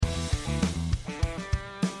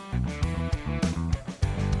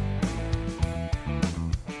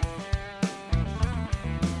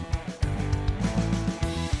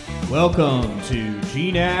Welcome to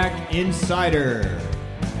GNAC Insider.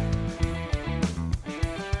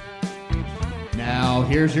 Now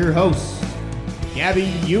here's your host, Gabby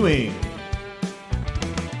Ewing.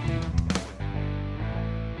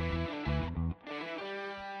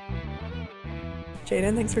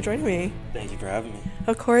 Jaden, thanks for joining me. Thank you for having me.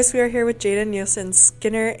 Of course, we are here with Jaden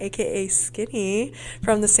Nielsen-Skinner, aka Skinny,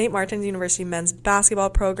 from the St. Martin's University men's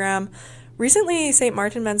basketball program. Recently, St.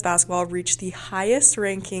 Martin men's basketball reached the highest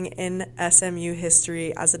ranking in SMU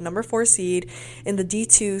history as the number 4 seed in the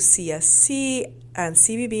D2 CSC and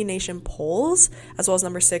CBB Nation polls, as well as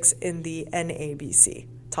number 6 in the NABC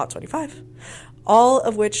Top 25. All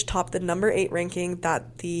of which topped the number 8 ranking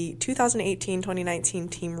that the 2018-2019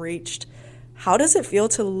 team reached. How does it feel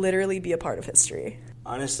to literally be a part of history?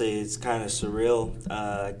 Honestly, it's kind of surreal.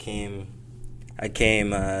 I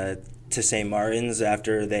came to St. Martin's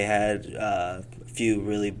after they had a few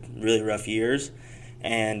really rough years,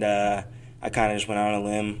 and I kind of just went out on a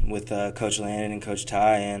limb with Coach Landon and Coach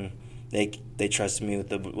Ty, and they trusted me with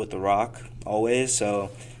the rock always.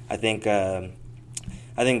 So I think them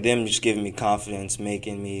just giving me confidence,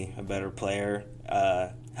 making me a better player,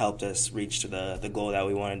 helped us reach to the goal that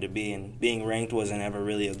we wanted to be. And being ranked wasn't ever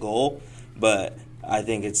really a goal, but I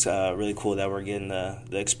think it's really cool that we're getting the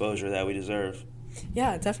exposure that we deserve.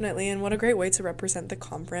 Yeah, definitely. And what a great way to represent the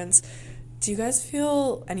conference. Do you guys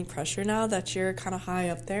feel any pressure now that you're kind of high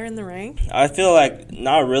up there in the rank? I feel like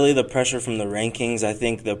not really the pressure from the rankings. I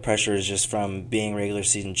think the pressure is just from being regular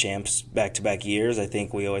season champs back-to-back years. I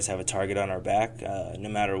think we always have a target on our back no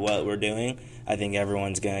matter what we're doing. I think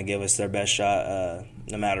everyone's going to give us their best shot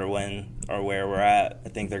no matter when or where we're at. I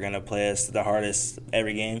think they're going to play us the hardest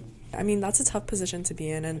every game. I mean, that's a tough position to be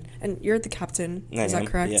in, and you're the captain, is that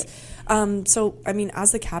correct? Yeah. So, I mean,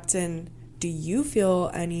 as the captain, do you feel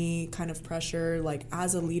any kind of pressure, like,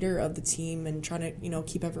 as a leader of the team and trying to,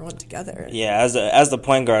 keep everyone together? Yeah, as the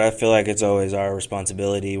point guard, I feel like it's always our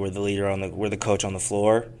responsibility. We're the leader we're the coach on the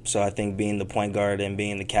floor. So I think being the point guard and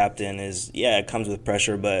being the captain it comes with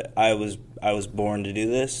pressure, but I was born to do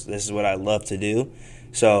this. This is what I love to do.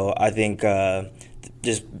 So I think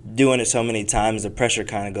just doing it so many times, the pressure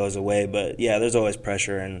kind of goes away. But, yeah, there's always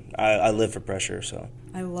pressure, and I live for pressure. So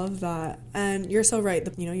I love that. And you're so right.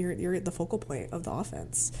 You're the focal point of the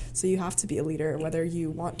offense. So you have to be a leader, whether you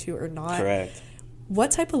want to or not. Correct. What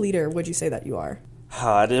type of leader would you say that you are?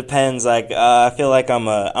 It depends. I feel like I'm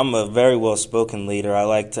a very well-spoken leader.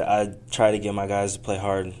 I try to get my guys to play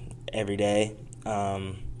hard every day.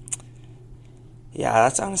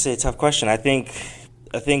 That's honestly a tough question. I think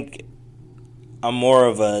I'm more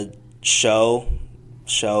of a show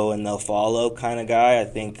and they'll follow kind of guy. I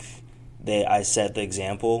think I set the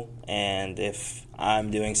example, and if I'm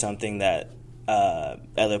doing something that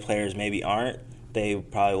other players maybe aren't, they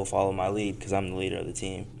probably will follow my lead because I'm the leader of the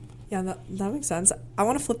team. Yeah, that makes sense. I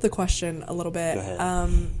want to flip the question a little bit. Go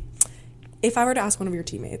ahead. If I were to ask one of your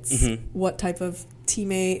teammates what type of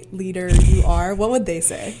teammate leader you are, what would they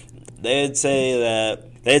say? They'd say I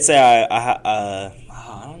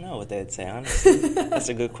don't know what they'd say, honestly. That's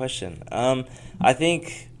a good question. I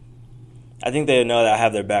think they would know that I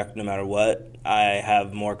have their back no matter what. I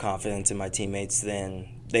have more confidence in my teammates than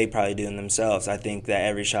they probably do in themselves. I think that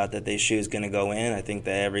every shot that they shoot is going to go in. I think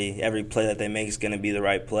that every play that they make is going to be the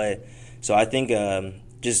right play. So I think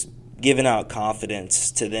just giving out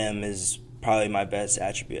confidence to them is probably my best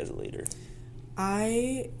attribute as a leader.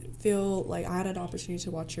 I feel like I had an opportunity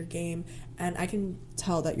to watch your game, and I can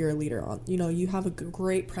tell that you're a leader. You have a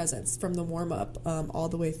great presence from the warm-up all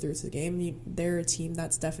the way through to the game. They're a team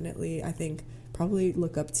that's definitely, I think, probably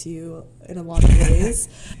look up to you in a lot of ways.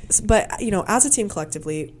 But, as a team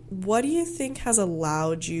collectively, what do you think has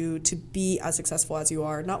allowed you to be as successful as you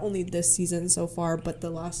are, not only this season so far, but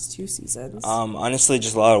the last 2 seasons? Honestly,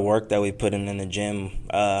 just a lot of work that we put in the gym.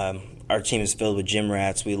 Our team is filled with gym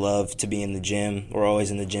rats. We love to be in the gym. We're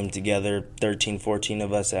always in the gym together, 13, 14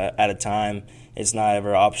 of us at a time. It's not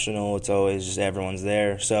ever optional. It's always just everyone's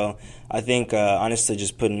there. So I think, honestly,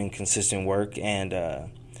 just putting in consistent work and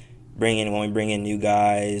when we bring in new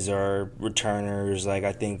guys or returners,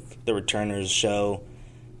 I think the returners show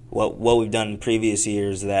what we've done in previous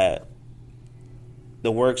years, that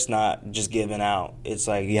the work's not just given out. It's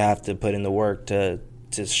like you have to put in the work to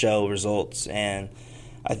show results, and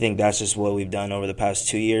I think that's just what we've done over the past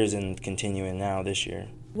 2 years and continuing now this year.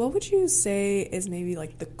 What would you say is maybe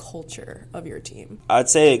the culture of your team? I'd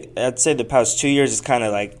say the past 2 years is kind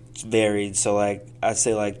of varied. So I'd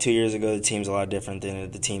say 2 years ago the team's a lot different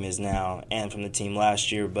than the team is now, and from the team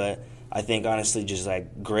last year. But I think honestly just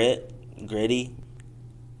gritty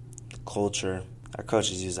culture. Our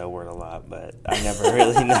coaches use that word a lot, but I never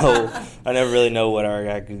really know. I never really know what our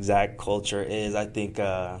exact culture is. I think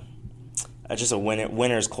just a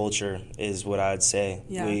winner's culture is what I'd say.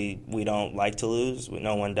 Yeah. We don't like to lose.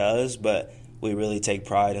 No one does, but we really take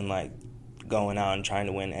pride in like going out and trying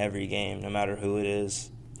to win every game, no matter who it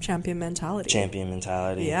is. Champion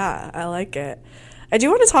mentality. Yeah, I like it. I do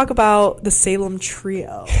want to talk about the Salem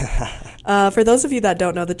Trio. For those of you that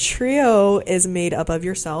don't know, the trio is made up of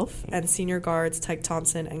yourself and senior guards Tyke,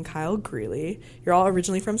 Thompson, and Kyle Greeley. You're all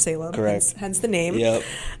originally from Salem, Correct. hence the name. Yep.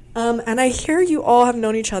 And I hear you all have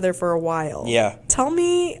known each other for a while. Yeah. Tell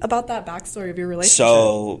me about that backstory of your relationship.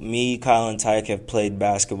 So me, Kyle, and Tyke have played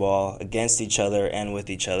basketball against each other and with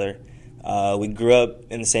each other. We grew up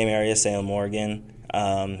in the same area, Salem, Oregon.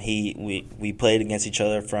 We played against each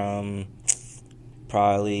other from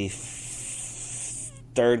probably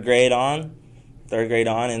third grade on,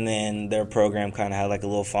 and then their program kind of had like a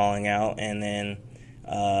little falling out, and then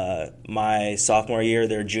my sophomore year,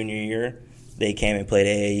 their junior year, they came and played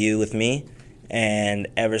AAU with me, and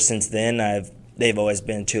ever since then they've always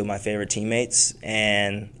been two of my favorite teammates,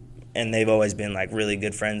 and they've always been like really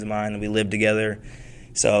good friends of mine. We lived together,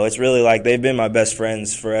 so it's really like they've been my best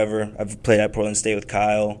friends forever. I've played at Portland State with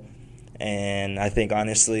Kyle, and I think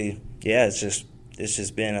honestly, yeah, it's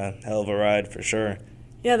just been a hell of a ride for sure.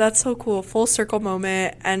 Yeah, that's so cool. Full circle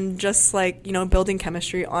moment, and just like, building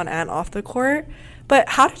chemistry on and off the court. But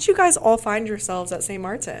how did you guys all find yourselves at St.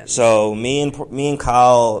 Martin? So me and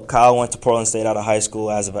Kyle went to Portland State out of high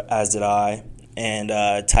school, as did I. And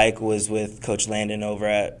Tyke was with Coach Landon over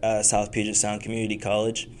at South Puget Sound Community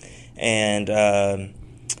College. And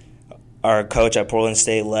our coach at Portland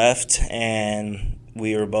State left, and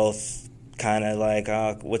we were both kind of like,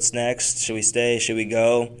 what's next? Should we stay? Should we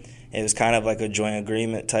go? It was kind of like a joint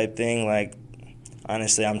agreement type thing. Like,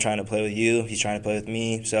 honestly, I'm trying to play with you. He's trying to play with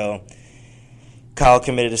me. So Kyle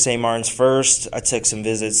committed to St. Martin's first. I took some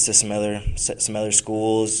visits to some other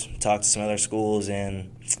schools, talked to some other schools,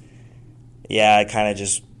 and yeah, I kind of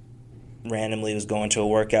just randomly was going to a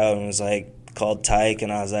workout and was like, called Tyke,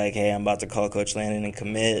 and I was like, hey, I'm about to call Coach Landon and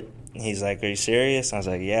commit. And he's like, are you serious? And I was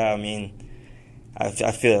like, yeah, I mean, I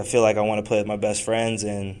feel like I want to play with my best friends,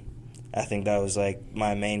 and I think that was like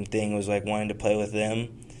my main thing was like wanting to play with them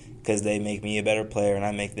because they make me a better player and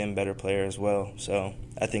I make them a better player as well. So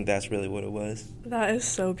I think that's really what it was. That is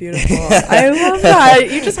so beautiful. I love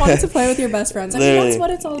that. You just wanted to play with your best friends. I mean, that's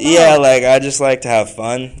what it's all about. Yeah, like I just like to have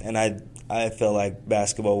fun, and I feel like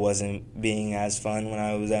basketball wasn't being as fun when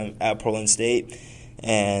I was at Portland State,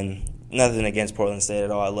 and nothing against Portland State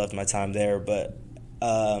at all. I loved my time there, but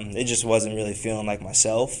it just wasn't really feeling like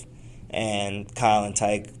myself, and Kyle and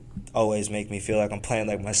Tyke always make me feel like I'm playing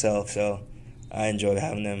like myself, so I enjoy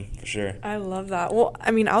having them for sure. I love that. Well,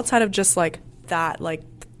 I mean, outside of just like that, like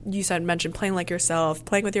you mentioned playing like yourself,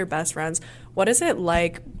 playing with your best friends, what is it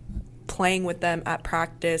like playing with them at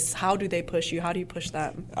practice? How do they push you? How do you push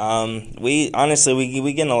them? We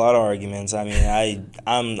get in a lot of arguments. I mean,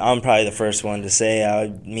 I'm probably the first one to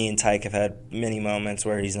say me and Tyke have had many moments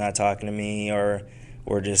where he's not talking to me, or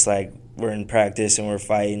we're just like we're in practice and we're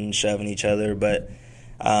fighting, shoving each other, but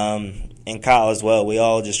and Kyle as well. We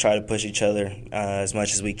all just try to push each other as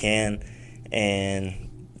much as we can, and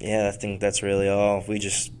yeah, I think that's really all. We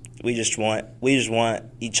just want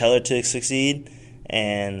each other to succeed,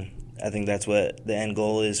 and I think that's what the end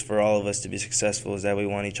goal is for all of us to be successful. Is that we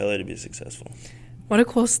want each other to be successful. What a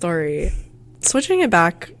cool story. Switching it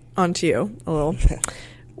back onto you a little,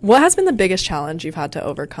 what has been the biggest challenge you've had to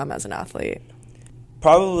overcome as an athlete?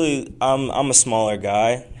 Probably, I'm a smaller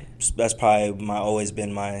guy. That's probably always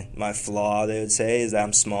been my flaw, they would say, is that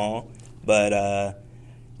I'm small. But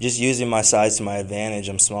just using my size to my advantage,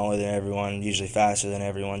 I'm smaller than everyone, usually faster than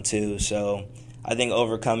everyone too. So I think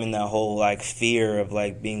overcoming that whole like fear of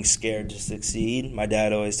like being scared to succeed. My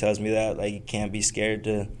dad always tells me that like you can't be scared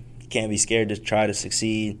to try to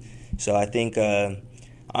succeed. So I think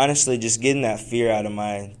honestly, just getting that fear out of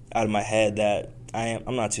my head that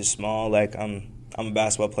I'm not too small. Like I'm a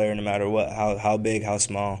basketball player no matter what, how big, how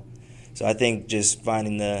small. So I think just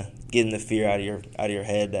getting the fear out of your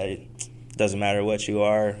head that it doesn't matter what you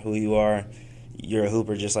are, who you are, you're a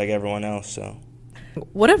hooper just like everyone else. So,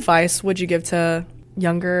 what advice would you give to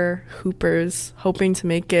younger hoopers hoping to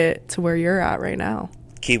make it to where you're at right now?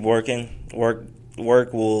 Keep working.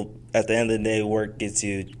 Work will, at the end of the day, work gets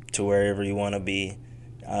you to wherever you want to be.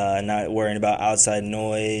 Not worrying about outside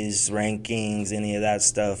noise, rankings, any of that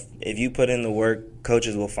stuff. If you put in the work,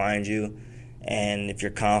 coaches will find you. And if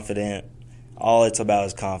you're confident, all it's about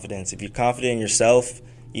is confidence. If you're confident in yourself,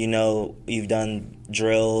 you know you've done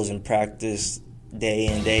drills and practice day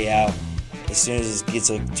in, day out. as soon as it gets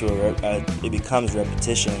it becomes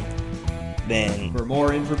repetition, then For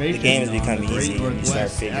more information, the games on become the Great easy. You start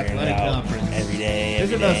Northwest figuring it Athletic out Conference, every day,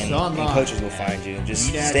 visit us and online coaches will find you.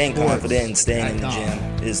 Just at staying confident and staying in the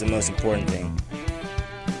sports.com. gym is the most important thing.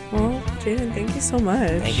 Well, Jaden, thank you so much.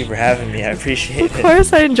 Thank you for having me. I appreciate it. Of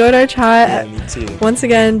course, I enjoyed our chat. Yeah, me too. Once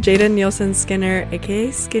again, Jaden Nielsen-Skinner,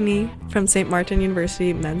 aka Skinny, from St. Martin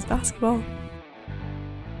University men's basketball.